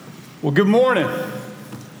Well, good morning.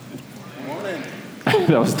 Good morning.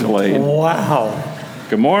 That was delayed. Wow.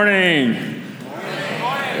 Good morning.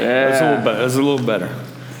 That's a little better. That's a little better.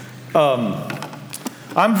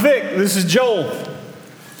 I'm Vic. This is Joel.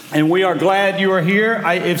 And we are glad you are here.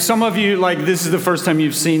 If some of you, this is the first time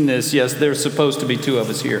you've seen this, yes, there's supposed to be two of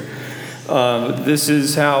us here. This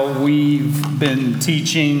is how we've been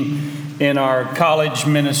teaching in our college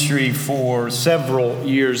ministry for several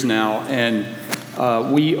years now. And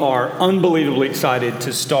we are unbelievably excited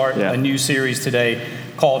to start a new series today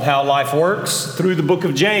called How Life Works through the book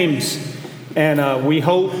of James. And we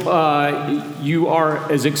hope you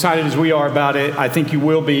are as excited as we are about it. I think you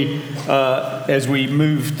will be as we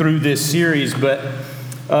move through this series. But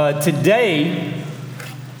today,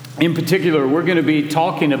 in particular, we're going to be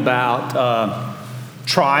talking about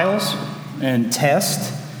trials and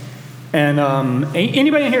tests. And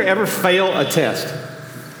anybody in here ever fail a test?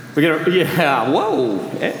 Whoa,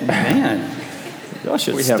 man. Y'all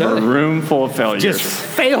should We have a room full of failures. Just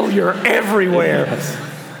failure everywhere. Yes.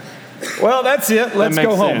 Well, that's it. Let's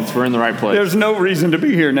go home. Sense. We're in the right place. There's no reason to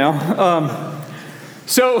be here now.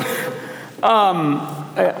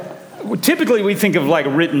 Typically we think of like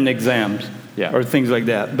written exams or things like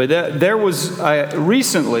that. But there was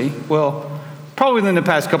recently, probably within the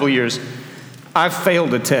past couple of years, I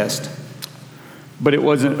failed a test. But it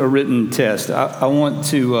wasn't a written test. I want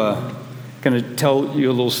to kind of tell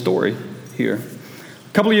you a little story here.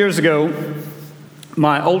 A couple of years ago,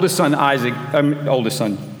 my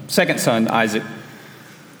second son, Isaac,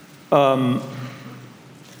 kind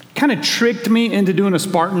of tricked me into doing a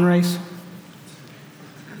Spartan race.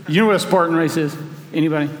 You know what a Spartan race is?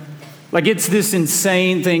 Anybody? Like it's this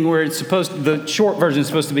insane thing where the short version is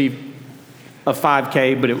supposed to be a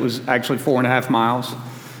 5K, but it was actually 4.5 miles.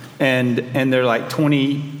 And they're like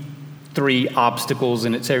 23 obstacles,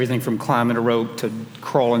 and it's everything from climbing a rope to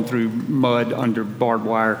crawling through mud under barbed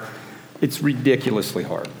wire. It's ridiculously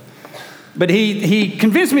hard. But he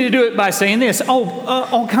convinced me to do it by saying this,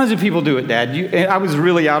 all kinds of people do it, Dad. And I was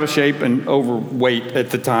really out of shape and overweight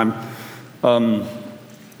at the time.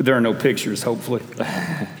 There are no pictures, hopefully.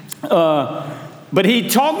 But he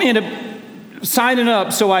talked me into signing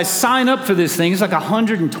up, so I sign up for this thing. It's like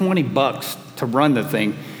 $120 to run the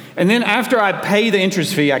thing. And then after I pay the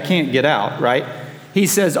interest fee, I can't get out, right? He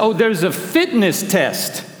says, there's a fitness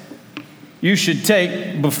test you should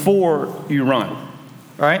take before you run,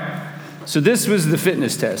 right? So this was the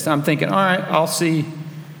fitness test. I'm thinking, all right, I'll see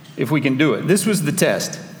if we can do it. This was the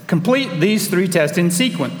test. Complete these 3 tests in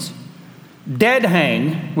sequence. Dead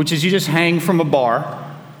hang, which is you just hang from a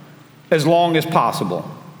bar as long as possible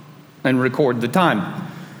and record the time.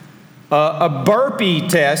 A burpee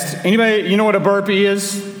test. Anybody, you know what a burpee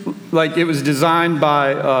is? Like it was designed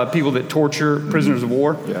by people that torture prisoners of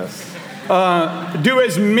war. Yes. Do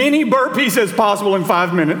as many burpees as possible in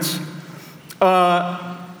 5 minutes.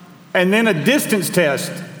 And then a distance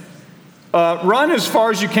test. Run as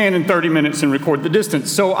far as you can in 30 minutes and record the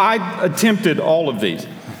distance. So I attempted all of these.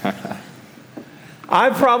 I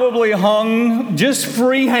probably hung just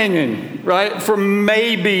free hanging, right, for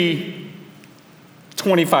maybe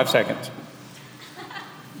 25 seconds.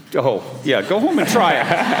 Oh, yeah, go home and try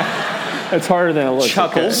it. It's harder than it looks.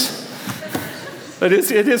 Chuckles. Okay.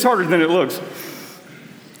 It is harder than it looks.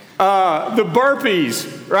 The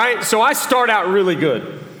burpees, right? So I start out really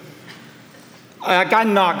good. I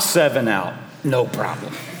knocked 7 out. No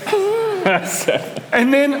problem.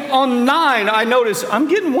 And then on 9, I notice I'm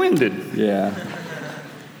getting winded. Yeah.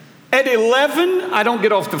 At 11, I don't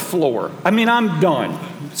get off the floor. I mean, I'm done.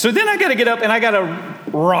 So then I got to get up and I got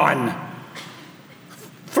to run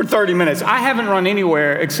for 30 minutes. I haven't run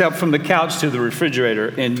anywhere except from the couch to the refrigerator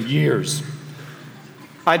in years.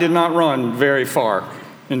 I did not run very far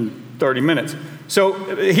in 30 minutes. So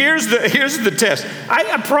here's the test.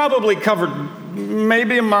 I probably covered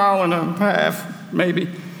maybe 1.5 miles, maybe,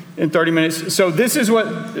 in 30 minutes. So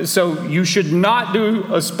you should not do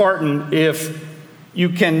a Spartan if you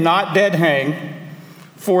cannot dead hang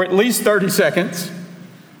for at least 30 seconds.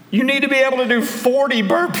 You need to be able to do 40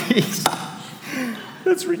 burpees.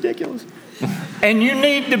 That's ridiculous. And you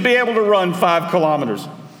need to be able to run 5 kilometers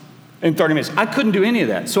in 30 minutes. I couldn't do any of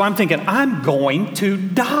that. So I'm thinking, I'm going to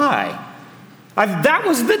die. That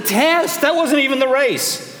was the test. That wasn't even the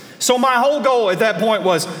race. So my whole goal at that point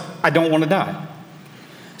was, I don't want to die.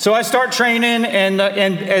 So I start training, and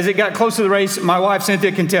as it got close to the race, my wife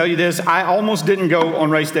Cynthia can tell you this, I almost didn't go on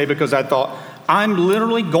race day because I thought, I'm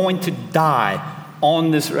literally going to die on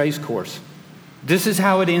this race course. This is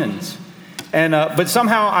how it ends. And but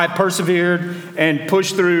somehow I persevered and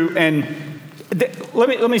pushed through, and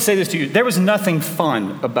Let me say this to you. There was nothing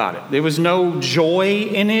fun about it. There was no joy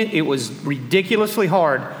in it. It was ridiculously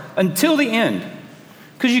hard until the end.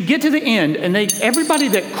 Because you get to the end, and everybody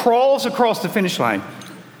that crawls across the finish line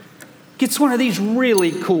gets one of these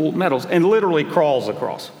really cool medals and literally crawls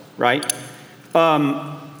across, right?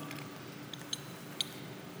 Now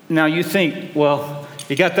you think, well,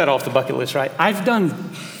 you got that off the bucket list, right? I've done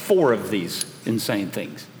 4 of these insane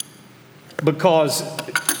things. Because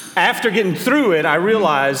after getting through it, I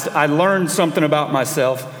realized I learned something about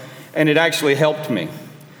myself, and it actually helped me.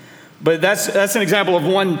 But that's an example of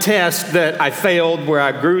one test that I failed where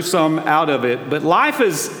I grew some out of it. But life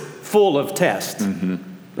is full of tests,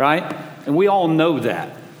 right? And we all know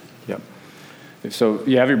that. Yep. So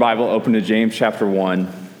you have your Bible open to James chapter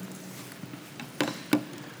 1.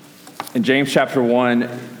 In James chapter 1,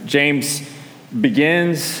 James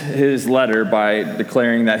begins his letter by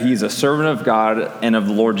declaring that he's a servant of God and of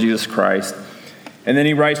the Lord Jesus Christ. And then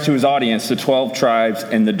he writes to his audience, the 12 tribes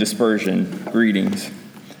and the dispersion, greetings.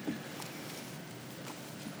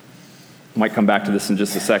 Might come back to this in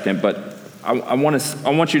just a second, but I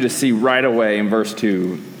want you to see right away in verse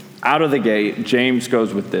 2, out of the gate, James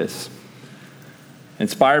goes with this.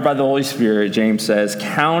 Inspired by the Holy Spirit, James says,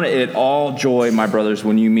 "Count it all joy, my brothers,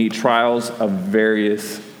 when you meet trials of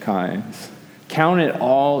various kinds." Count it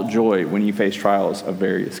all joy when you face trials of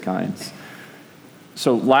various kinds.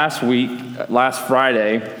 So last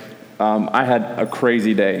Friday, I had a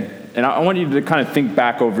crazy day. And I want you to kind of think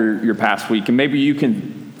back over your past week, and maybe you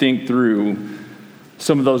can think through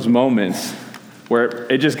some of those moments where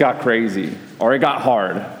it just got crazy or it got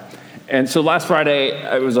hard. And so last Friday,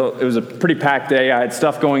 it was a pretty packed day. I had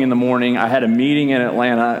stuff going in the morning. I had a meeting in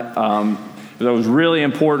Atlanta that was really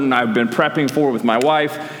important. I've been prepping for it with my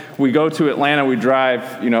wife. We go to Atlanta. We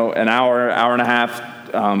drive, an hour and a half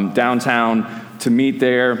downtown to meet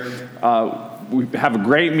there. We have a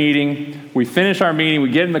great meeting. We finish our meeting. We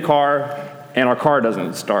get in the car, and our car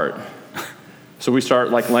doesn't start. So we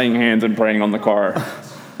start laying hands and praying on the car,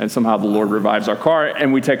 and somehow the Lord revives our car,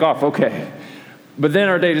 and we take off. Okay. But then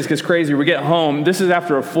our day just gets crazy. We get home. This is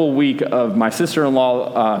after a full week of my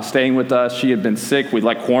sister-in-law staying with us. She had been sick. We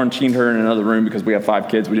quarantined her in another room because we have 5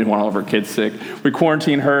 kids. We didn't want all of our kids sick. We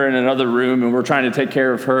quarantined her in another room, and we're trying to take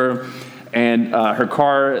care of her. And her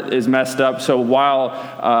car is messed up. So while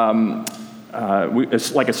as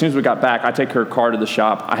soon as we got back, I take her car to the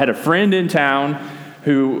shop. I had a friend in town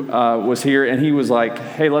who was here, and he was like,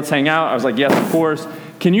 "Hey, let's hang out." I was like, "Yes, of course.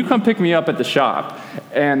 Can you come pick me up at the shop?"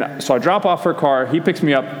 And so I drop off her car. He picks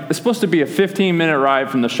me up. It's supposed to be a 15-minute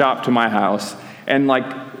ride from the shop to my house. And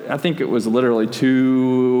I think it was literally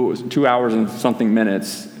 2 hours and something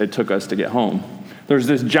minutes it took us to get home. There's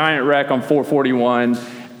this giant wreck on 441,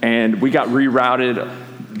 and we got rerouted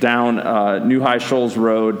down New High Shoals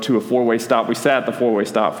Road to a 4-way stop. We sat at the 4-way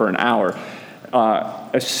stop for an hour.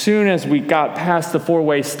 As soon as we got past the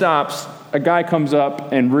 4-way stops, a guy comes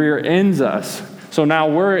up and rear ends us. So now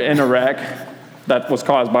we're in a wreck that was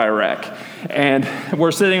caused by a wreck. And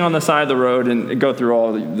we're sitting on the side of the road and go through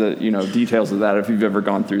all the details of that if you've ever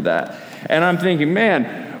gone through that. And I'm thinking,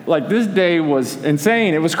 man, this day was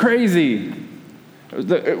insane. It was crazy.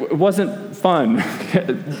 It wasn't fun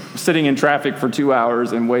sitting in traffic for 2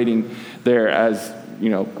 hours and waiting there as,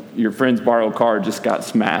 your friend's borrowed car just got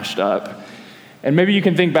smashed up. And maybe you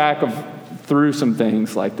can think back through some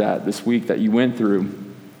things like that this week that you went through.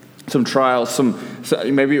 Some trials,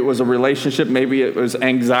 maybe it was a relationship, maybe it was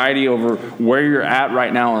anxiety over where you're at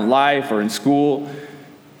right now in life or in school.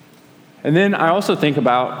 And then I also think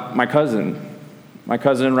about my cousin. My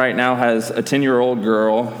cousin right now has a 10-year-old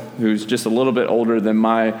girl who's just a little bit older than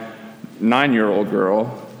my 9-year-old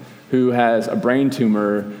girl, who has a brain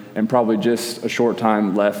tumor and probably just a short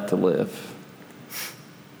time left to live.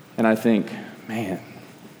 And I think, man,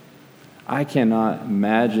 I cannot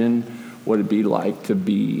imagine what it'd be like to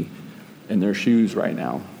be in their shoes right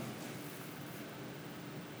now.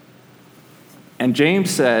 And James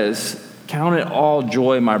says, "Count it all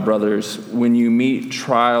joy, my brothers, when you meet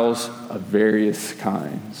trials of various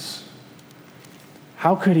kinds."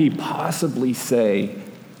 How could he possibly say,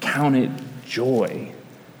 count it joy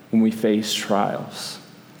when we face trials?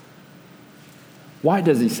 Why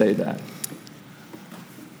does he say that?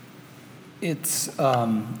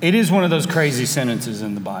 It is one of those crazy sentences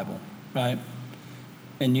in the Bible, right?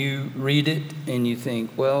 And you read it and you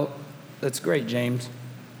think, well, that's great, James.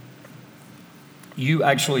 You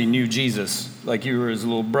actually knew Jesus, like you were his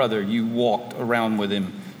little brother. You walked around with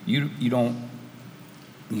him. You don't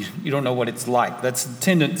know what it's like. That's the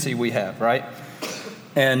tendency we have, right?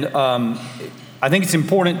 And I think it's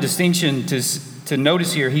important distinction to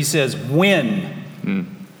notice here. He says when,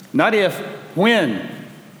 not if. When?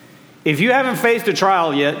 If you haven't faced a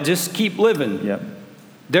trial yet, just keep living. Yep.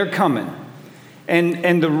 They're coming.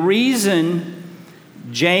 And the reason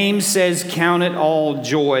James says count it all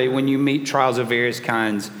joy when you meet trials of various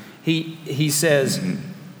kinds, he says,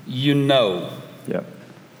 you know. Yep.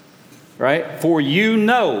 Right? For you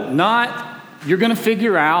know, not you're going to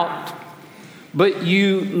figure out, but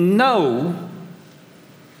you know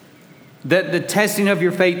that the testing of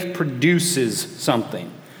your faith produces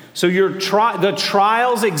something. So the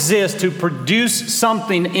trials exist to produce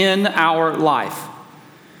something in our life.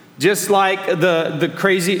 Just like the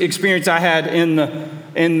crazy experience I had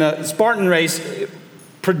in the Spartan race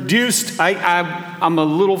produced, I'm a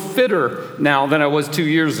little fitter now than I was 2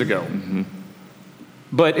 years ago. Mm-hmm.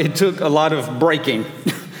 But it took a lot of breaking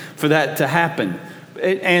for that to happen.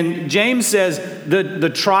 And James says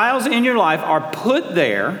the trials in your life are put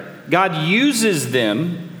there. God uses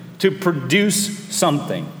them to produce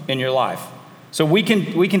something in your life. So we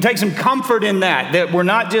can take some comfort in that we're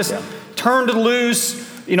not just turned loose.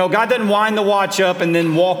 God doesn't wind the watch up and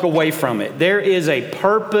then walk away from it. There is a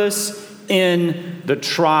purpose in the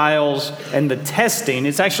trials and the testing.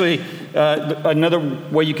 It's actually another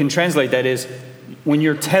way you can translate that is when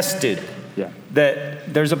you're tested,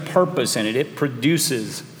 that there's a purpose in it. It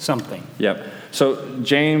produces something. Yep. So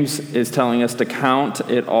James is telling us to count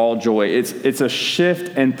it all joy. It's a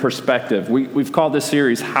shift in perspective. We've called this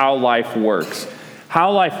series How Life Works.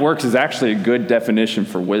 How life works is actually a good definition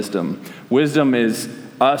for wisdom. Wisdom is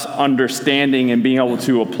us understanding and being able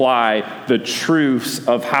to apply the truths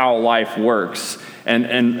of how life works.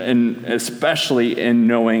 And especially in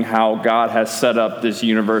knowing how God has set up this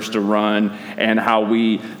universe to run and how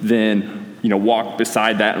we then walk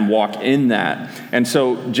beside that and walk in that. And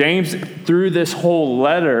so James, through this whole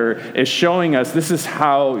letter, is showing us this is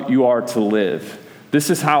how you are to live. This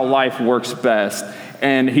is how life works best.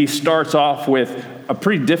 And he starts off with a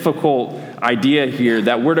pretty difficult idea here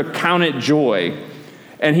that we're to count it joy.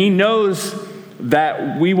 And he knows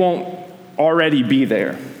that we won't already be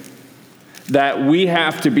there. That we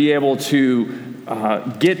have to be able to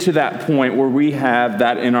get to that point where we have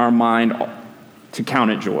that in our mind to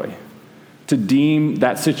count it joy, to deem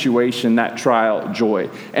that situation, that trial, joy.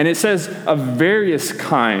 And it says of various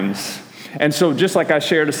kinds. And so just like I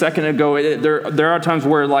shared a second ago, there are times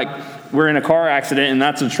where we're in a car accident and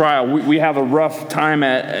that's a trial. We have a rough time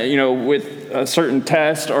at, with a certain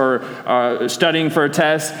test or studying for a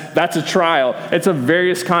test. That's a trial. It's of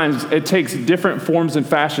various kinds. It takes different forms and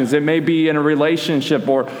fashions. It may be in a relationship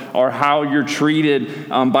or how you're treated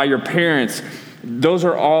by your parents. Those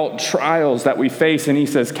are all trials that we face. And he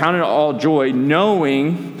says, count it all joy,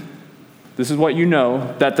 knowing, this is what you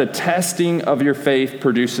know, that the testing of your faith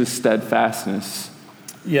produces steadfastness.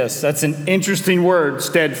 Yes, that's an interesting word,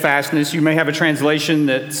 steadfastness. You may have a translation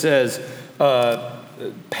that says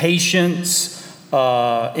patience,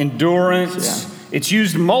 endurance. Yeah. It's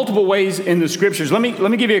used multiple ways in the scriptures. Let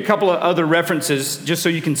me give you a couple of other references just so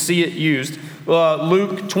you can see it used.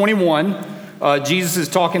 Luke 21, Jesus is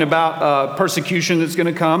talking about persecution that's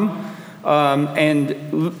going to come.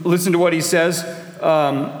 And listen to what he says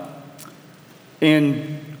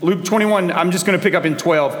in Luke 21, I'm just going to pick up in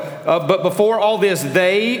 12. But before all this,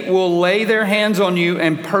 they will lay their hands on you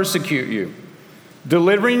and persecute you,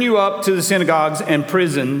 delivering you up to the synagogues and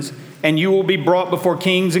prisons, and you will be brought before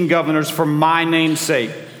kings and governors for my name's sake.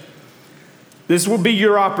 This will be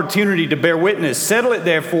your opportunity to bear witness. Settle it,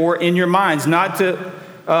 therefore, in your minds, not to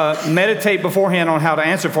meditate beforehand on how to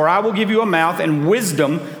answer. For I will give you a mouth and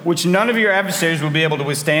wisdom, which none of your adversaries will be able to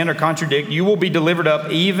withstand or contradict. You will be delivered up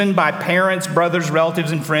even by parents, brothers,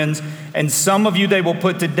 relatives, and friends, and some of you they will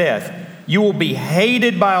put to death. You will be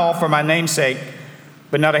hated by all for my name's sake,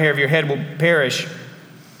 but not a hair of your head will perish.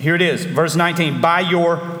 Here it is, verse 19. By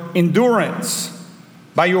your endurance,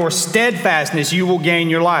 by your steadfastness, you will gain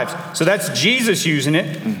your lives. So that's Jesus using it.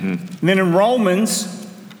 Mm-hmm. And then in Romans,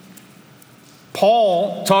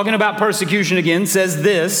 Paul, talking about persecution again, says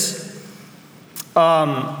this.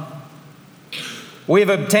 We have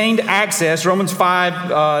obtained access, Romans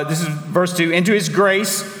 5, this is verse 2, into his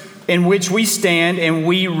grace in which we stand, and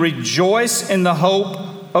we rejoice in the hope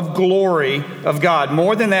of glory of God.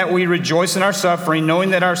 More than that, we rejoice in our suffering,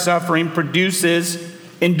 knowing that our suffering produces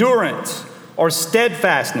endurance or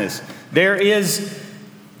steadfastness. There is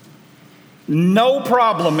no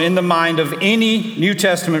problem in the mind of any New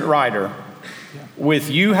Testament writer with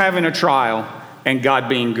you having a trial and God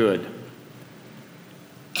being good.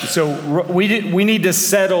 So we need to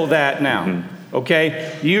settle that now,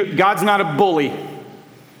 okay? God's not a bully.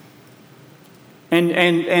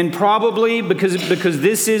 And probably because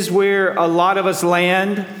this is where a lot of us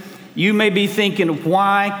land, You may be thinking,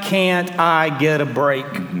 why can't I get a break?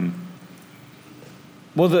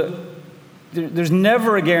 Well, there's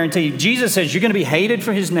never a guarantee. Jesus says you're going to be hated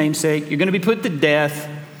for his name's sake. You're going to be put to death.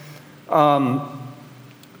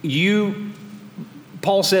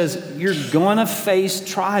 Paul says you're going to face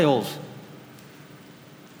trials.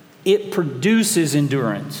 It produces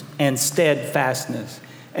endurance and steadfastness.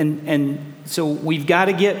 And so we've got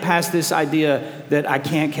to get past this idea that I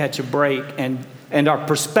can't catch a break, and our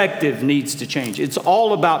perspective needs to change. It's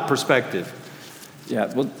all about perspective.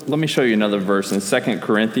 Yeah, well, let me show you another verse in 2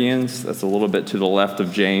 Corinthians. That's a little bit to the left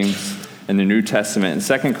of James in the New Testament.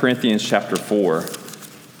 In 2 Corinthians chapter 4,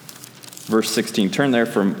 verse 16. Turn there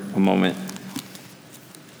for a moment.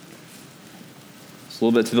 It's a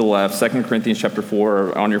little bit to the left. 2 Corinthians chapter 4,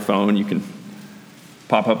 or on your phone, you can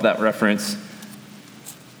pop up that reference.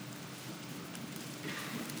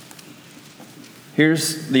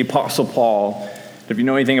 Here's the Apostle Paul. If you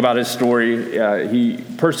know anything about his story, he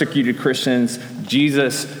persecuted Christians.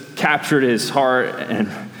 Jesus captured his heart, and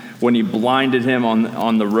when he blinded him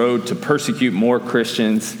on the road to persecute more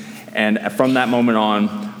Christians, and from that moment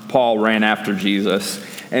on, Paul ran after Jesus.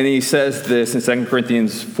 And he says this in 2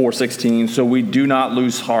 Corinthians 4:16, so we do not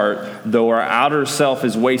lose heart, though our outer self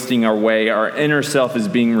is wasting away, our inner self is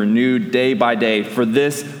being renewed day by day. For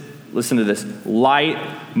this, listen to this, light,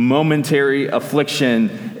 momentary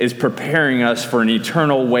affliction is preparing us for an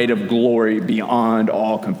eternal weight of glory beyond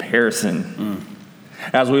all comparison.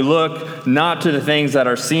 As we look not to the things that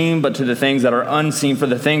are seen, but to the things that are unseen. For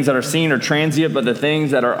the things that are seen are transient, but the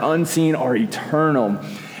things that are unseen are eternal.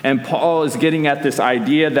 And Paul is getting at this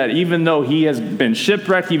idea that even though he has been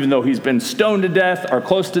shipwrecked, even though he's been stoned to death or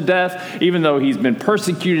close to death, even though he's been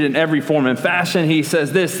persecuted in every form and fashion, he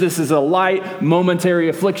says this is a light, momentary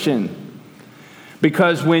affliction.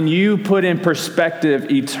 Because when you put in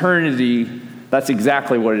perspective eternity, that's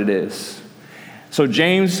exactly what it is. So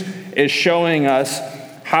James is showing us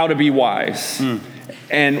how to be wise.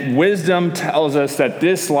 And wisdom tells us that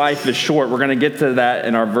this life is short. We're going to get to that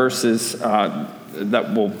in our verses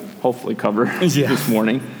that we'll hopefully cover this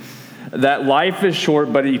morning. That life is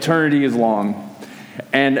short, but eternity is long.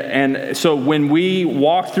 And so when we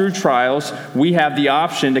walk through trials, we have the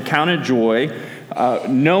option to count it joy,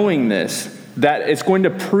 knowing this, that it's going to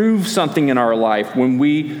prove something in our life when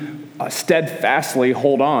we steadfastly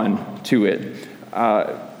hold on to it.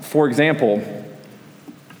 For example,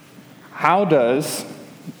 how does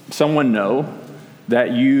someone know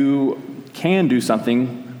that you can do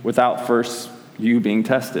something without first you being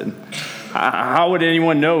tested? How would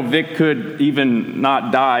anyone know Vic could even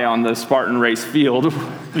not die on the Spartan race field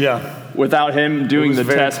without him doing the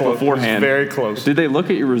test beforehand? It was very close. Did they look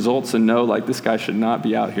at your results and know, like, this guy should not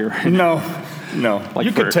be out here right now? No. Like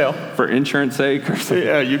you could tell. For insurance sake or something?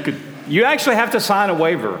 Yeah, you could. You actually have to sign a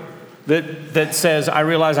waiver that says, I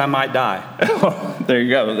realize I might die. There you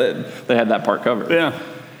go. They had that part covered. Yeah.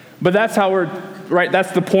 But that's how right,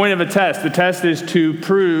 that's the point of a test. The test is to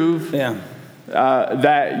prove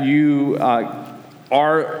that you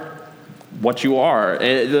are what you are.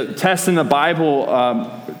 The tests in the Bible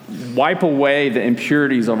wipe away the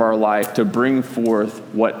impurities of our life to bring forth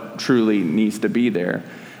what truly needs to be there.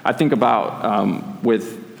 I think about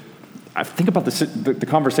the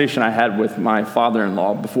conversation I had with my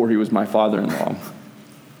father-in-law before he was my father-in-law.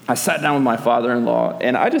 I sat down with my father-in-law,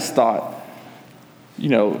 and I just thought,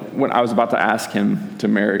 when I was about to ask him to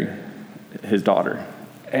marry his daughter,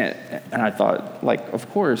 and I thought, like, of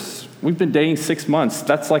course, we've been dating 6 months.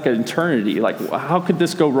 That's like an eternity. Like, how could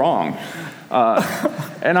this go wrong?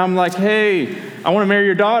 And I'm like, hey, I want to marry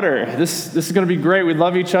your daughter. This is going to be great. We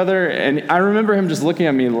love each other. And I remember him just looking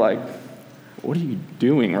at me like, what are you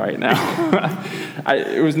doing right now?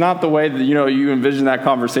 It was not the way that, you envision that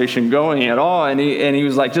conversation going at all. And he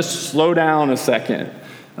was like, just slow down a second.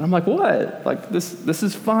 And I'm like, what? Like, this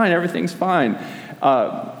is fine. Everything's fine.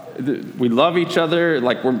 We love each other.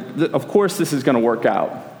 Like, of course this is going to work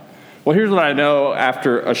out. Well, here's what I know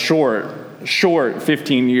after a short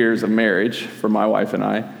 15 years of marriage for my wife and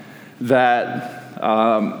I, that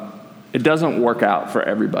it doesn't work out for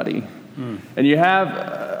everybody. And you have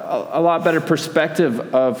a lot better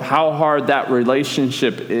perspective of how hard that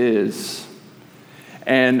relationship is.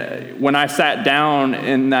 And when I sat down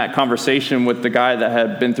in that conversation with the guy that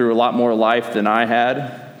had been through a lot more life than I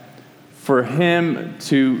had, for him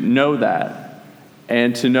to know that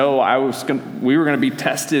and to know we were going to be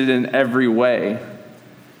tested in every way,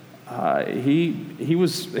 he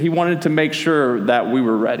wanted to make sure that we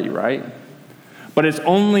were ready, right? But it's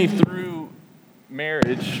only through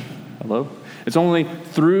marriage. Hello? It's only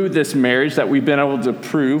through this marriage that we've been able to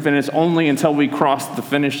prove, and it's only until we cross the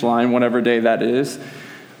finish line, whatever day that is,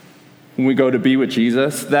 when we go to be with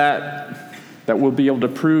Jesus, that we'll be able to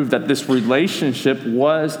prove that this relationship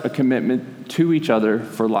was a commitment to each other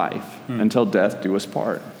for life until death do us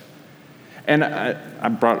part. And I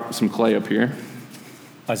brought some clay up here.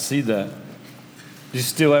 I see that. Did you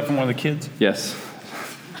steal that from one of the kids? Yes.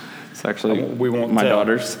 It's actually We won't my tell.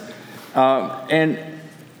 daughter's. And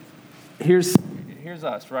here's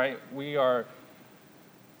us, right? We are,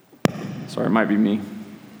 sorry, it might be me.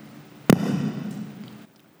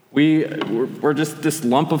 We're just this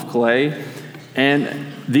lump of clay, and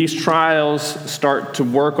these trials start to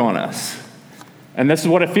work on us. And this is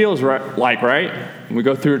what it feels like, right? When we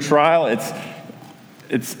go through a trial,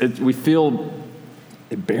 we feel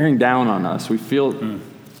it bearing down on us. We feel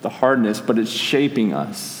the hardness, but it's shaping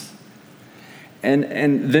us.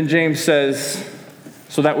 And then James says,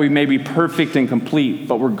 so that we may be perfect and complete,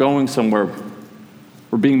 but we're going somewhere.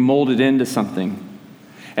 We're being molded into something.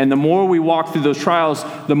 And the more we walk through those trials,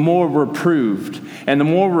 the more we're proved. And the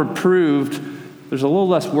more we're proved, there's a little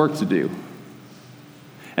less work to do.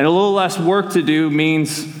 And a little less work to do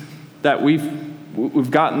means that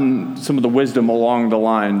we've gotten some of the wisdom along the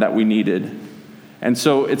line that we needed. And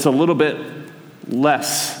so it's a little bit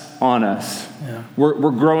less on us. Yeah.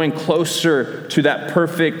 We're growing closer to that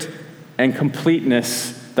perfect and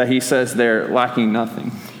completeness that he says there, lacking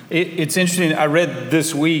nothing. It's interesting. I read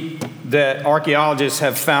this week that archaeologists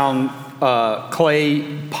have found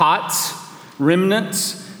clay pots,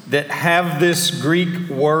 remnants, that have this Greek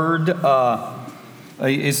word,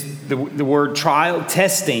 is the word trial,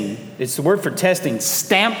 testing. It's the word for testing,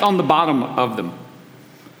 stamped on the bottom of them.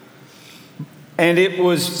 And it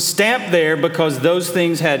was stamped there because those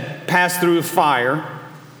things had passed through fire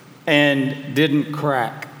and didn't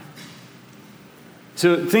crack.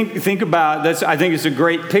 So think about that. I think it's a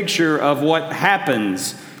great picture of what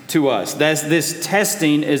happens to us. This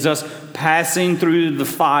testing is us passing through the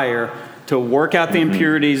fire to work out the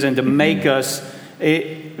impurities and to make us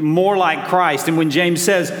more like Christ. And when James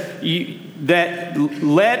says that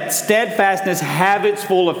let steadfastness have its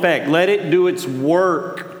full effect, let it do its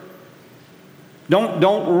work.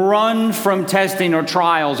 Don't run from testing or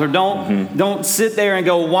trials, or don't sit there and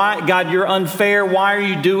go, "Why, God, you're unfair. Why are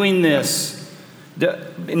you doing this?" No,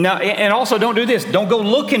 and also don't do this. Don't go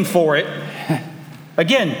looking for it.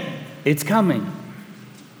 Again, it's coming.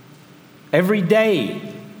 Every day,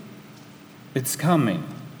 it's coming.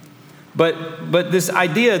 But this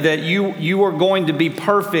idea that you are going to be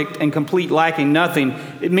perfect and complete, lacking nothing,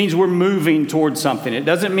 it means we're moving towards something. It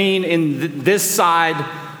doesn't mean in this side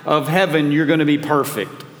of heaven you're going to be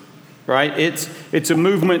perfect, right? It's a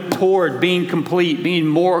movement toward being complete, being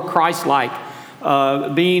more Christ-like,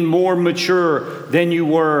 being more mature than you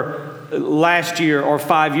were last year or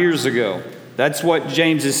 5 years ago. That's what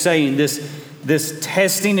James is saying. This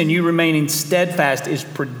testing and you remaining steadfast is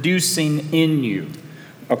producing in you.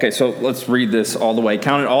 Okay, so let's read this all the way.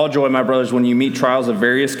 Count it all joy, my brothers, when you meet trials of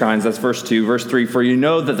various kinds. That's verse 2. Verse 3, for you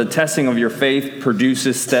know that the testing of your faith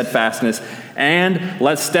produces steadfastness. And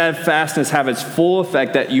let steadfastness have its full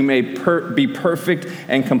effect, that you may be perfect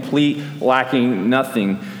and complete, lacking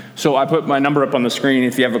nothing. So I put my number up on the screen.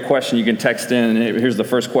 If you have a question, you can text in. Here's the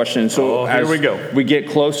first question. So here we go. We get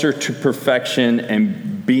closer to perfection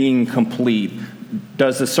and being complete.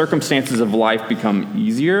 Does the circumstances of life become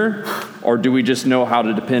easier, or do we just know how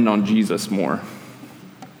to depend on Jesus more?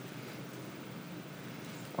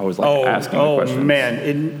 I always like asking the questions. Oh,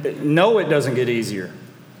 man. No, it doesn't get easier.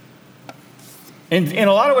 In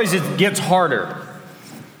a lot of ways, it gets harder.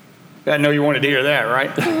 I know you wanted to hear that,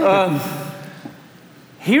 right?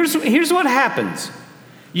 Here's what happens.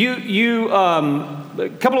 A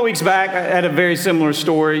couple of weeks back, I had a very similar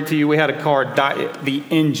story to you. We had a car die. The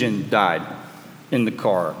engine died in the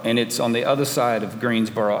car, and it's on the other side of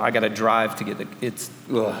Greensboro. I got to drive to get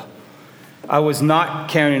I was not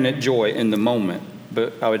counting it joy in the moment,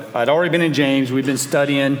 but I'd already been in James. We've been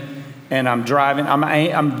studying, and I'm driving.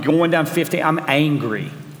 I'm going down 50. I'm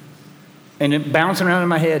angry, and it bouncing around in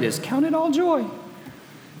my head is count it all joy,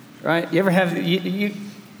 right? You ever have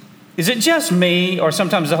is it just me, or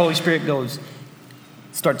sometimes the Holy Spirit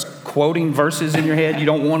starts quoting verses in your head you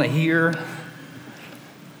don't want to hear?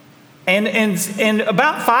 And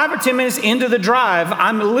about 5 or 10 minutes into the drive,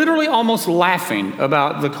 I'm literally almost laughing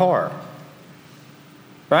about the car.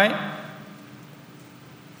 Right?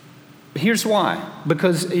 Here's why.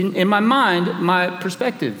 Because in my mind, my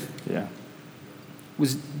perspective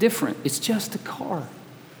was different. It's just a car.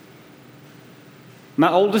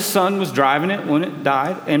 My oldest son was driving it when it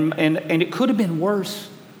died, and it could have been worse.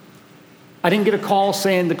 I didn't get a call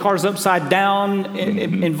saying the car's upside down,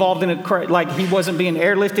 involved in a crash, like he wasn't being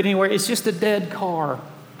airlifted anywhere. It's just a dead car.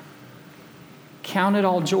 count it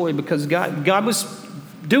all joy because God was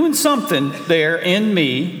doing something there in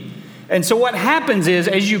me. And so what happens is,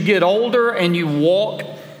 as you get older and you walk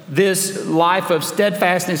this life of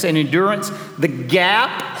steadfastness and endurance, the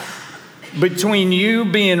gap between you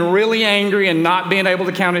being really angry and not being able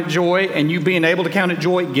to count it joy and you being able to count it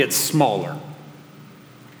joy gets smaller.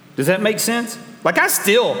 Does that make sense? Like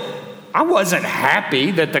I wasn't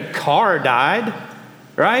happy that the car died,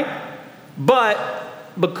 right? But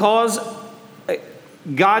because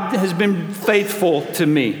God has been faithful to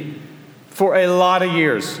me for a lot of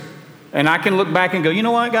years, and I can look back and go, you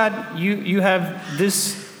know what, God, you have,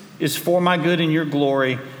 this is for my good and your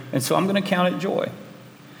glory, and so I'm going to count it joy.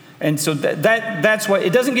 And so that's what,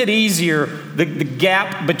 it doesn't get easier. The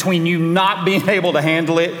gap between you not being able to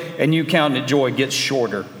handle it and you counting it joy gets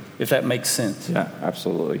shorter, if that makes sense. Yeah,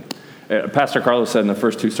 absolutely. Pastor Carlos said in the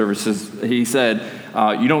first two services, he said,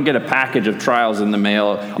 you don't get a package of trials in the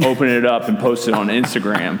mail, open it up and post it on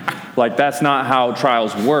Instagram. Like, that's not how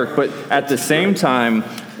trials work. But at the same time,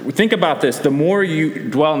 think about this. The more you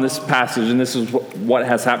dwell in this passage, and this is what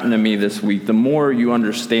has happened to me this week, the more you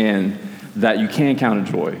understand that you can count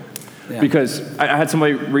it joy. Yeah. Because I had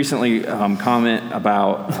somebody recently comment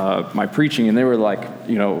about my preaching, and they were like,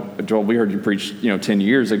 Joel, we heard you preach, 10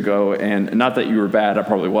 years ago, and not that you were bad, I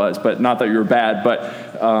probably was, but not that you were bad,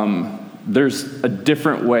 but there's a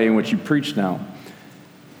different way in which you preach now.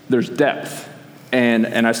 There's depth,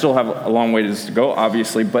 and I still have a long way to go,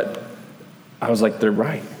 obviously, but I was like, they're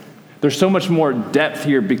right. There's so much more depth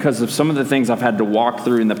here because of some of the things I've had to walk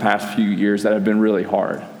through in the past few years that have been really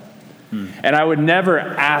hard. And I would never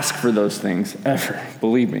ask for those things, ever,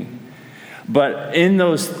 believe me. But in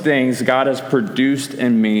those things, God has produced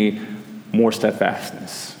in me more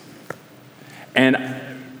steadfastness. And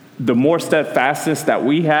the more steadfastness that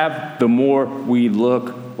we have, the more we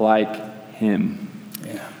look like Him.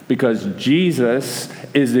 Yeah. Because Jesus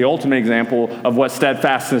is the ultimate example of what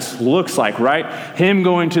steadfastness looks like, right? Him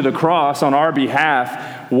going to the cross on our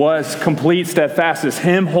behalf was complete steadfastness.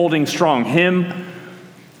 Him holding strong. Him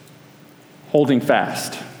holding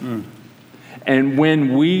fast. And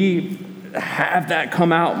when we have that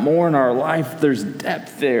come out more in our life, there's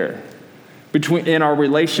depth there in our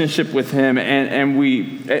relationship with Him. And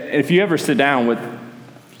if you ever sit down with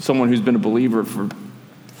someone who's been a believer for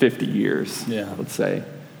 50 years, let's say,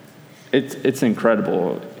 it's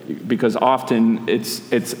incredible, because often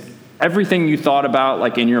it's everything you thought about,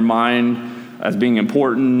 like in your mind as being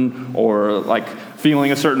important or like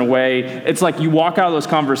feeling a certain way. It's like you walk out of those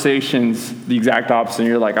conversations the exact opposite, and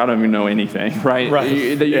you're like, I don't even know anything, right? Right.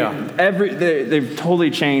 They've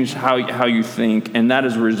totally changed how you think, and that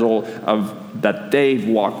is a result of that they've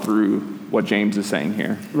walked through what James is saying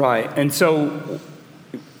here. Right. And so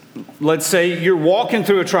let's say you're walking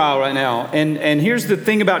through a trial right now, and here's the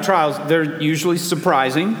thing about trials. They're usually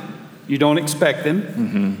surprising. You don't expect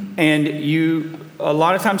them. And you a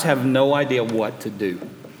lot of times have no idea what to do,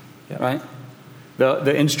 right?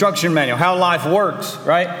 The instruction manual, how life works,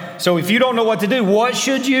 right? So if you don't know what to do, what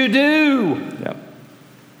should you do? Yep.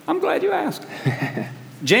 I'm glad you asked.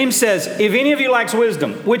 James says, if any of you lacks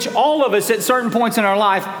wisdom, which all of us at certain points in our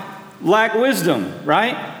life lack wisdom,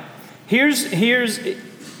 right? Here's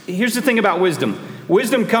the thing about wisdom.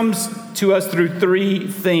 Wisdom comes to us through three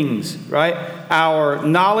things, right? Our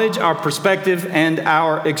knowledge, our perspective, and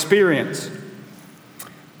our experience.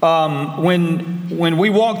 When we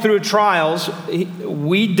walk through trials,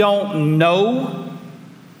 we don't know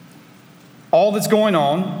all that's going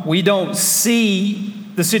on. We don't see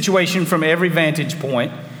the situation from every vantage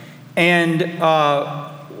point. And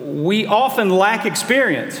we often lack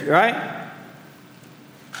experience, right?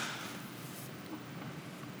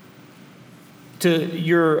 To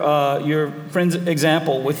your friend's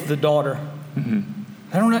example with the daughter.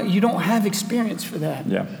 I don't know. You don't have experience for that.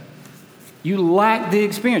 Yeah. You lack the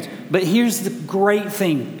experience. But here's the great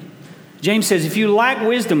thing. James says, if you lack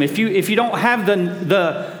wisdom, if you don't have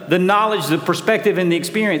the knowledge, the perspective, and the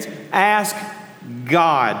experience, ask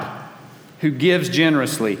God, who gives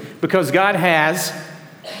generously. Because God has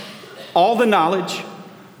all the knowledge,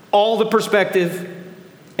 all the perspective,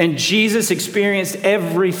 and Jesus experienced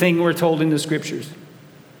everything we're told in the Scriptures.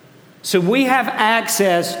 So we have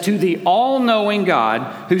access to the all-knowing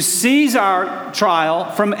God who sees our trial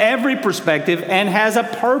from every perspective and has a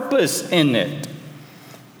purpose in it.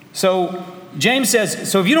 So James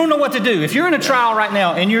says, so if you don't know what to do, if you're in a trial right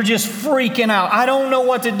now and you're just freaking out, I don't know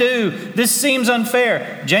what to do, this seems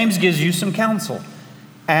unfair, James gives you some counsel.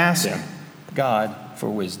 Ask God for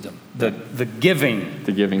wisdom. The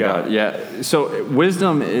giving God. Yeah. So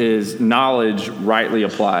wisdom is knowledge rightly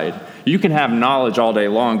applied. You can have knowledge all day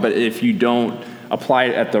long, but if you don't apply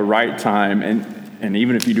it at the right time, and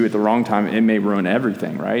even if you do it the wrong time, it may ruin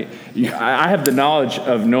everything, right? I have the knowledge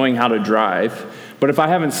of knowing how to drive, but if I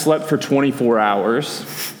haven't slept for 24 hours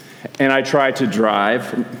and I try to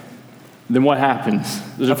drive, then what happens?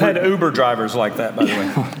 I've had Uber drivers like that, by the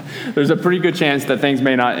way. There's a pretty good chance that things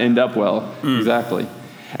may not end up well. Exactly.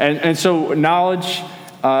 And so knowledge,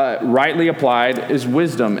 rightly applied, is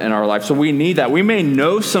wisdom in our life. So we need that. We may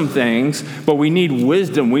know some things, but we need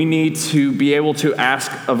wisdom. We need to be able to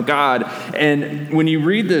ask of God. And when you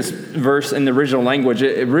read this verse in the original language,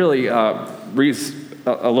 it really reads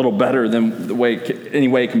a little better than the way any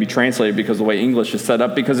way it can be translated, because the way English is set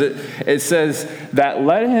up, because it says that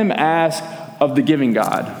let him ask of the giving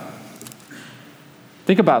God.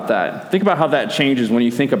 Think about that. Think about how that changes when you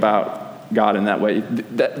think about God in that way.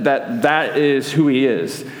 That is who he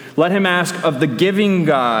is. Let him ask of the giving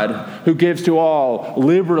God, who gives to all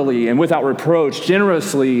liberally and without reproach,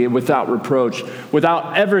 generously and without reproach,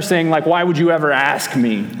 without ever saying, like, why would you ever ask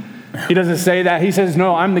me? He doesn't say that. He says,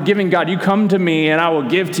 no, I'm the giving God. You come to me and I will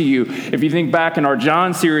give to you. If you think back in our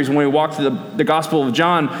John series, when we walked through the Gospel of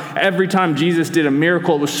John, every time Jesus did a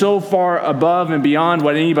miracle, it was so far above and beyond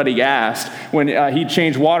what anybody asked. When he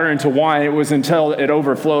changed water into wine, it was until it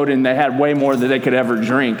overflowed and they had way more than they could ever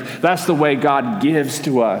drink. That's the way God gives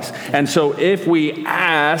to us. And so if we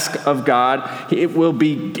ask of God, it will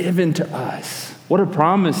be given to us. What a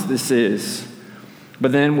promise this is.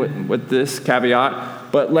 But then with this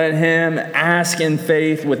caveat, but let him ask in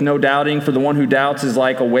faith with no doubting, for the one who doubts is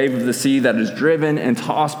like a wave of the sea that is driven and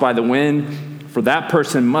tossed by the wind. For that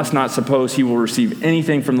person must not suppose he will receive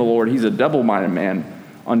anything from the Lord. He's a double-minded man,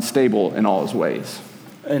 unstable in all his ways.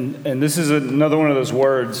 And this is another one of those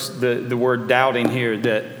words, the word doubting here,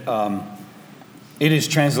 that it is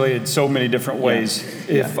translated so many different ways.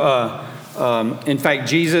 Yeah. In fact,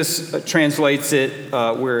 Jesus translates it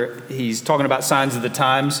where he's talking about signs of the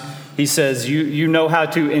times. He says, you know how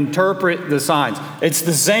to interpret the signs. It's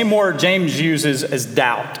the same word James uses as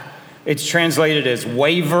doubt. It's translated as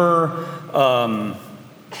waver.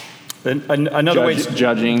 Another way is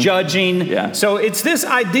judging. Yeah. So it's this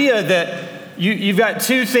idea that you've got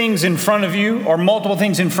two things in front of you, or multiple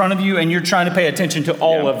things in front of you, and you're trying to pay attention to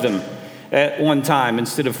all of them at one time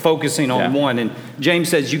instead of focusing on one. And James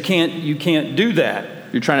says you can't do that.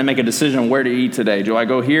 You're trying to make a decision on where to eat today. Do I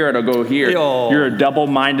go here or do I go here? Oh. You're a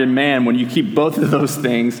double-minded man when you keep both of those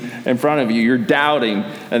things in front of you. You're doubting.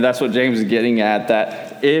 And that's what James is getting at,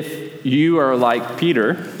 that if you are like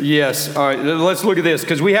Peter. Yes. All right. Let's look at this,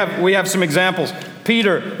 because we have some examples.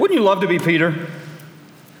 Peter, wouldn't you love to be Peter?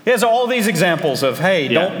 He has all these examples of, hey,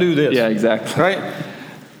 don't do this. Yeah, exactly. Right?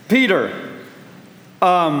 Peter,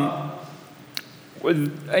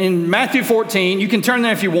 in Matthew 14, you can turn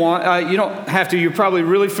there if you want. You don't have to. You're probably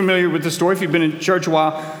really familiar with the story if you've been in church a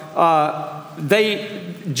while.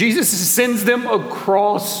 Jesus sends them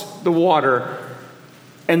across the water,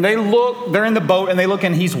 and they're in the boat, and they look,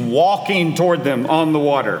 and he's walking toward them on the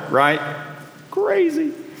water, right?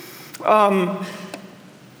 Crazy.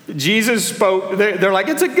 Jesus spoke. They're like,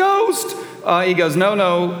 it's a ghost. He goes,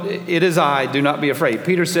 no, it is I. Do not be afraid.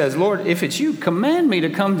 Peter says, Lord, if it's you, command me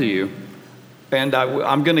to come to you. And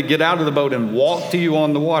I'm going to get out of the boat and walk to you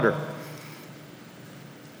on the water.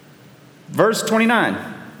 Verse 29,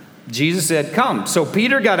 Jesus said, come. So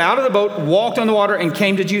Peter got out of the boat, walked on the water, and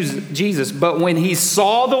came to Jesus. But when he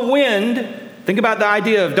saw the wind, think about the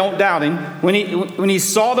idea of don't doubting. When he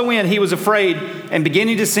saw the wind, he was afraid, and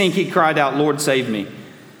beginning to sink, he cried out, Lord, save me.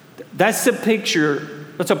 That's the picture.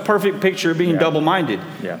 That's a perfect picture of being double-minded.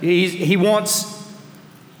 Yeah. He wants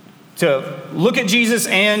to look at Jesus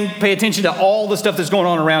and pay attention to all the stuff that's going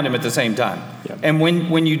on around him at the same time. Yep. And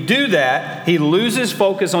when you do that, he loses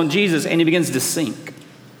focus on Jesus and he begins to sink.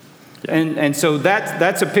 Yep. And so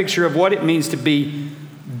that's a picture of what it means to be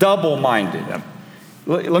double-minded. Yep.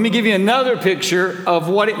 Let me give you another picture of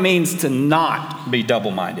what it means to not be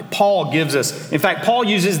double-minded. Paul gives us, in fact, Paul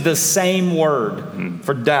uses the same word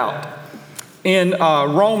for doubt. In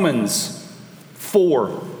Romans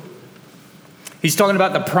 4, he's talking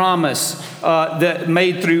about the promise that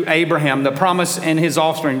made through Abraham, the promise and his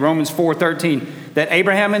offspring, Romans 4:13, that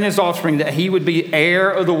Abraham and his offspring, that he would be heir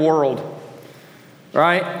of the world,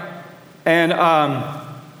 right? And,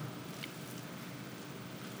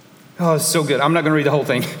 it's so good. I'm not going to read the whole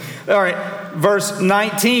thing. All right, verse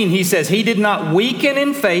 19, he says, he did not weaken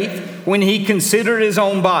in faith when he considered his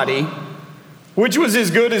own body, which was as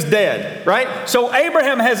good as dead, right? So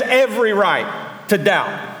Abraham has every right to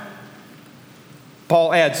doubt.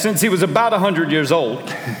 Paul adds, since he was about 100 years old.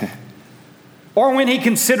 Or when he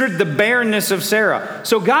considered the barrenness of Sarah.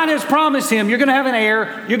 So God has promised him, you're going to have an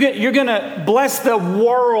heir. You're going to bless the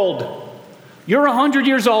world. You're 100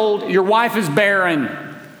 years old, your wife is barren.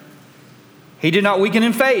 He did not weaken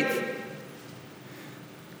in faith.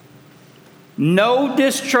 No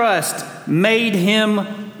distrust made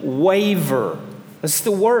him waver. That's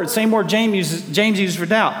the word, same word James uses for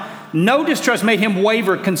doubt. No distrust made him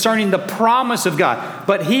waver concerning the promise of God,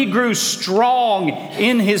 but he grew strong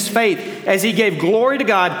in his faith as he gave glory to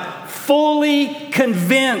God, fully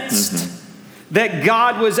convinced that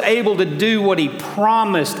God was able to do what he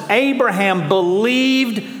promised. Abraham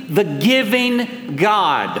believed the giving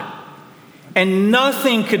God, and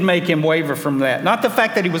nothing could make him waver from that. Not the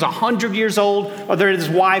fact that he was 100 years old or that his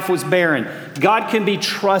wife was barren. God can be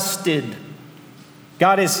trusted.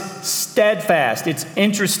 God is steadfast. It's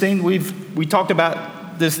interesting. We talked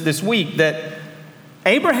about this week that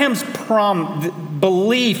Abraham's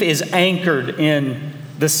belief is anchored in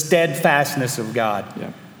the steadfastness of God.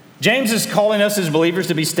 Yeah. James is calling us as believers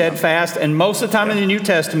to be steadfast, and most of the time in the New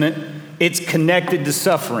Testament, it's connected to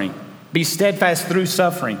suffering. Be steadfast through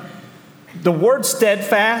suffering. The word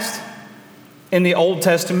steadfast in the Old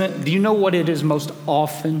Testament, do you know what it is most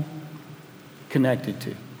often connected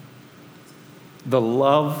to? The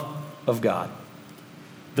love of God.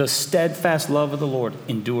 The steadfast love of the Lord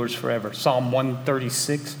endures forever. Psalm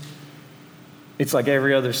 136. It's like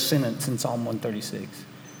every other sentence in Psalm 136.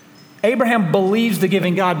 Abraham believes the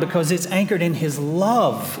giving God because it's anchored in his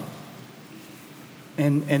love.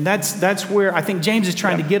 And that's where I think James is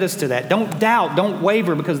trying to get us to that. Don't doubt, don't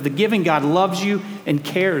waver, because the giving God loves you and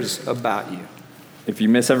cares about you. If you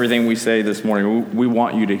miss everything we say this morning, we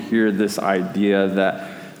want you to hear this idea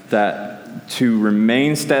that to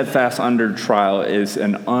remain steadfast under trial is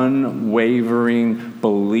an unwavering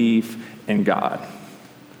belief in God,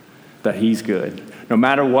 that he's good. No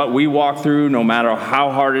matter what we walk through, no matter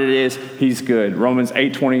how hard it is, he's good. Romans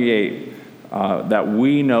 8:28, that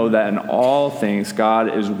we know that in all things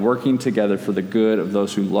God is working together for the good of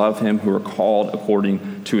those who love him, who are called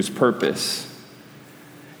according to his purpose.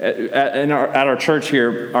 At our church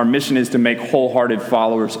here, our mission is to make wholehearted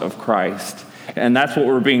followers of Christ. And that's what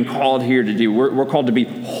we're being called here to do. We're called to be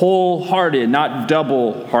wholehearted, not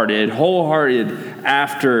double-hearted, wholehearted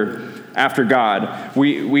after God.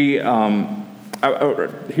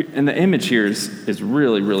 And the image here is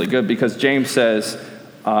really, really good, because James says,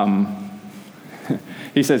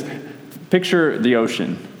 he says, picture the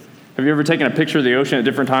ocean. Have you ever taken a picture of the ocean at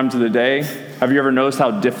different times of the day? Have you ever noticed how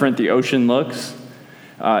different the ocean looks?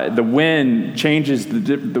 The wind changes the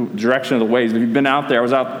direction of the waves. If you've been out there, I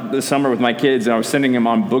was out this summer with my kids, and I was sending them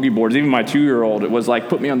on boogie boards. Even my 2-year-old, it was like,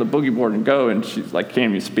 put me on the boogie board and go. And she's like, can't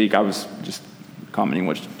even speak. I was just commenting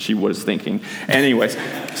what she was thinking. Anyways,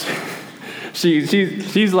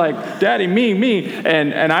 she's like, Daddy, me.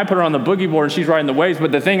 And I put her on the boogie board, and she's riding the waves.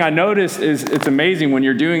 But the thing I noticed is it's amazing when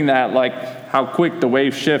you're doing that, like how quick the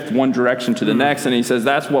waves shift one direction to the next. And he says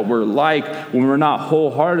that's what we're like when we're not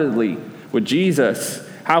wholeheartedly with Jesus.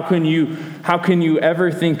 How can you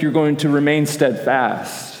ever think you're going to remain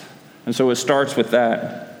steadfast? And so it starts with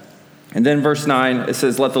that. And then verse 9, it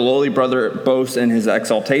says, let the lowly brother boast in his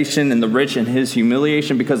exaltation, and the rich in his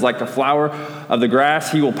humiliation, because like a flower of the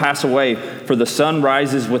grass, he will pass away. For the sun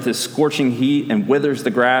rises with its scorching heat and withers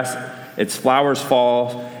the grass. Its flowers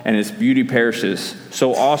fall, and its beauty perishes.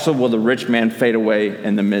 So also will the rich man fade away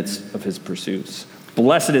in the midst of his pursuits.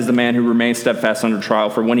 Blessed is the man who remains steadfast under trial,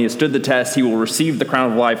 for when he has stood the test, he will receive the crown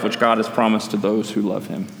of life which God has promised to those who love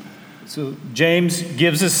him. So James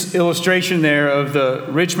gives us illustration there of the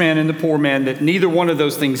rich man and the poor man, that neither one of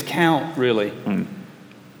those things count, really.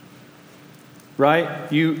 Right?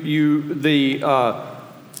 The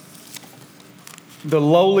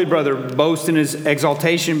lowly brother boasts in his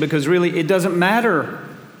exaltation, because really it doesn't matter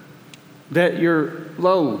that you're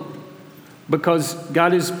low, because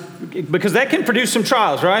that can produce some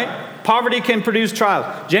trials, right? Poverty can produce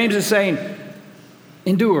trials. James is saying,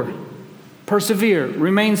 endure, persevere,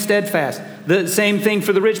 remain steadfast. The same thing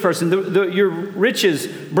for the rich person. Your riches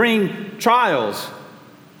bring trials.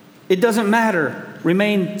 It doesn't matter.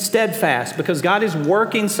 Remain steadfast, because God is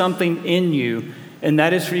working something in you, and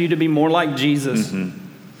that is for you to be more like Jesus. Mm-hmm.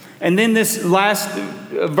 And then this last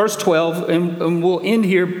verse 12, and we'll end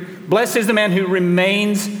here. Blessed is the man who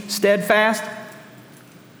remains steadfast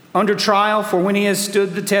under trial, for when he has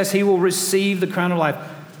stood the test, he will receive the crown of life,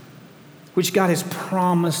 which God has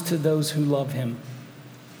promised to those who love him.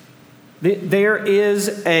 There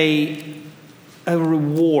is a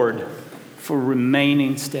reward for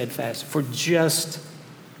remaining steadfast, for just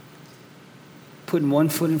putting one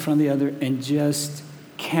foot in front of the other and just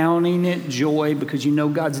counting it joy, because you know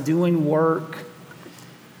God's doing work.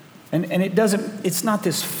 And it's not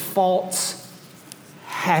this false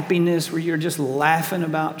happiness where you're just laughing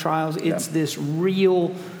about trials. It's this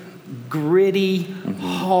real, gritty,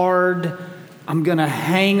 hard, I'm going to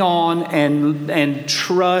hang on and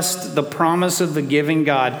trust the promise of the giving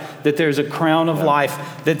God that there's a crown of life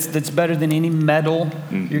that's better than any medal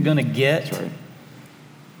you're going to get. That's right.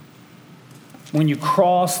 When you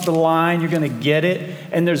cross the line, you're going to get it,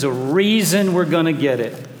 and there's a reason we're going to get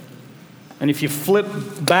it. And if you flip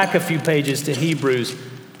back a few pages to Hebrews,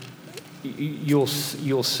 you'll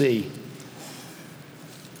see.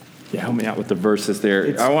 Yeah, help me out with the verses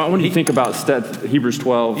there. I want you to think about Hebrews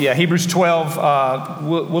 12. Yeah, Hebrews 12.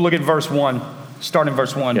 We'll look at verse 1. Start in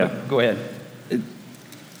verse 1. Yeah. But go ahead.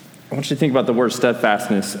 I want you to think about the word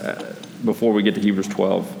steadfastness before we get to Hebrews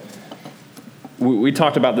 12. We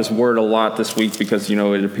talked about this word a lot this week because,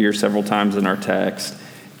 it appears several times in our text.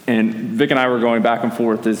 And Vic and I were going back and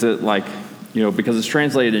forth. Is it like, because it's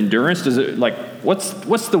translated endurance, does it like,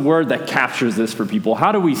 what's the word that captures this for people?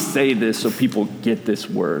 How do we say this so people get this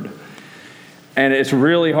word? And it's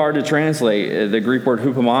really hard to translate. The Greek word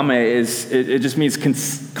hupomame it just means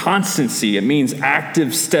constancy. It means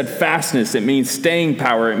active steadfastness. It means staying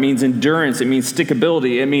power. It means endurance. It means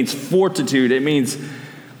stickability. It means fortitude. It means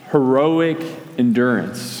heroic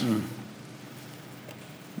endurance.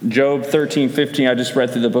 Job 13:15, I just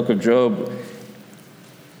read through the book of Job,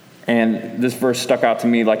 and this verse stuck out to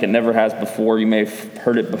me like it never has before. You may have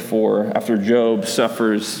heard it before. After Job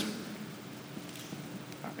suffers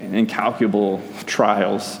incalculable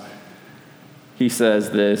trials, he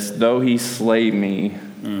says this, though he slay me,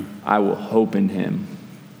 I will hope in him.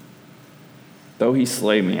 Though he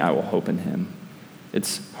slay me, I will hope in him.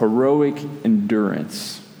 It's heroic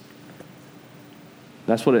endurance.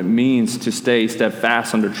 That's what it means to stay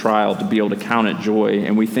steadfast under trial, to be able to count it joy.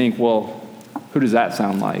 And we think, well, who does that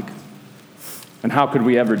sound like? And how could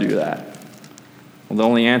we ever do that? Well, the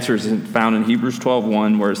only answer is found in Hebrews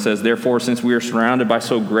 12:1, where it says, therefore, since we are surrounded by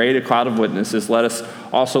so great a cloud of witnesses, let us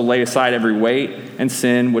also lay aside every weight and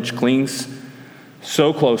sin which clings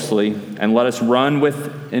so closely, and let us run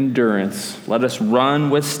with endurance. Let us run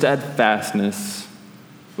with steadfastness,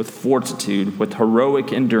 with fortitude, with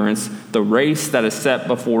heroic endurance, the race that is set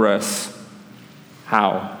before us.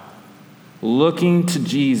 How? Looking to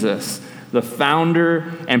Jesus, the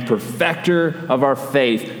founder and perfecter of our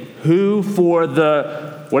faith, who for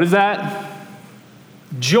the, what is that?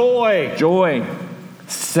 Joy. Joy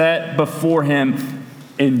set before him,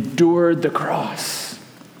 endured the cross,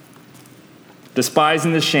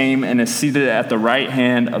 despising the shame, and is seated at the right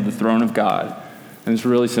hand of the throne of God. And it's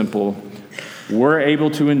really simple. We're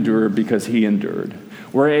able to endure because he endured.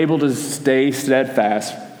 We're able to stay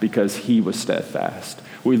steadfast because he was steadfast.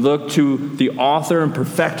 We look to the author and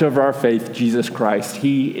perfecter of our faith, Jesus Christ.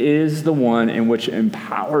 He is the one in which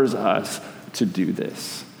empowers us to do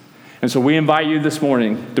this. And so we invite you this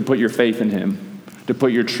morning to put your faith in him, to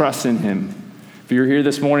put your trust in him. If you're here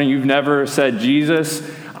this morning, you've never said, Jesus,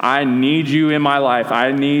 I need you in my life.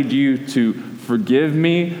 I need you to forgive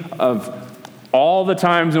me of all the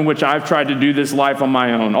times in which I've tried to do this life on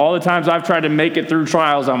my own, all the times I've tried to make it through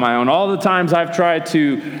trials on my own, all the times I've tried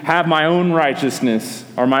to have my own righteousness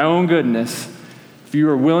or my own goodness. If you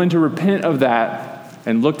are willing to repent of that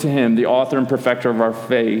and look to him, the author and perfecter of our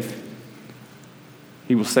faith,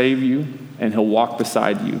 he will save you and he'll walk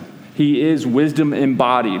beside you. He is wisdom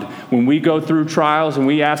embodied. When we go through trials and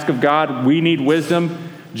we ask of God, we need wisdom,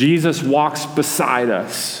 Jesus walks beside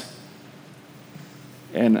us.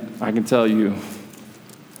 And I can tell you,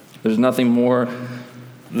 there's nothing more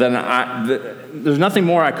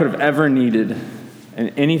I could have ever needed,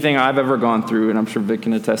 and anything I've ever gone through, and I'm sure Vic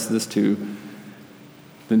can attest to this too,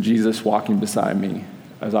 than Jesus walking beside me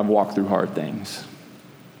as I've walked through hard things.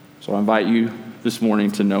 So I invite you this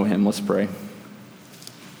morning to know him. Let's pray.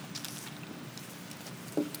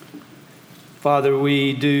 Father,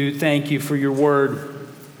 we do thank you for your word.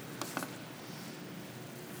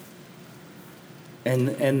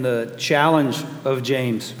 And the challenge of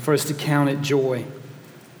James for us to count it joy.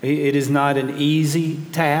 It is not an easy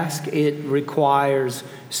task. It requires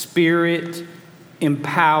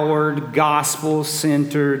spirit-empowered,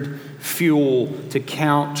 gospel-centered fuel to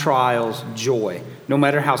count trials joy. No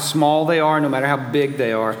matter how small they are, no matter how big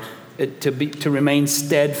they are, to remain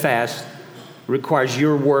steadfast requires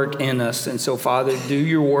your work in us. And so, Father, do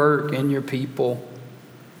your work in your people.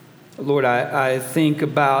 Lord, I think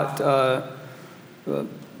about... there are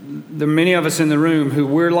many of us in the room who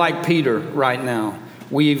we're like Peter right now.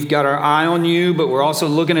 We've got our eye on you, but we're also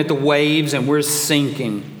looking at the waves and we're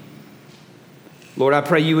sinking. Lord, I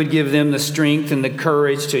pray you would give them the strength and the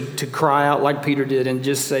courage to cry out like Peter did and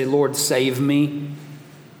just say, Lord, save me.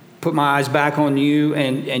 Put my eyes back on you,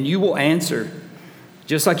 and you will answer.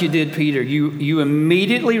 Just like you did Peter, you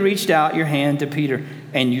immediately reached out your hand to Peter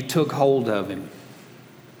and you took hold of him.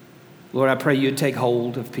 Lord, I pray you'd take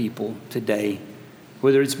hold of people today,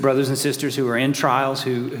 whether it's brothers and sisters who are in trials,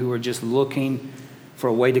 who are just looking for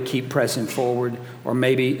a way to keep pressing forward, or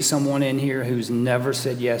maybe someone in here who's never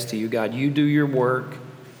said yes to you. God, you do your work.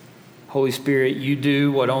 Holy Spirit, you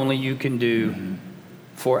do what only you can do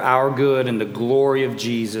for our good and the glory of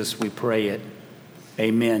Jesus. We pray it.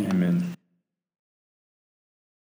 Amen. Amen.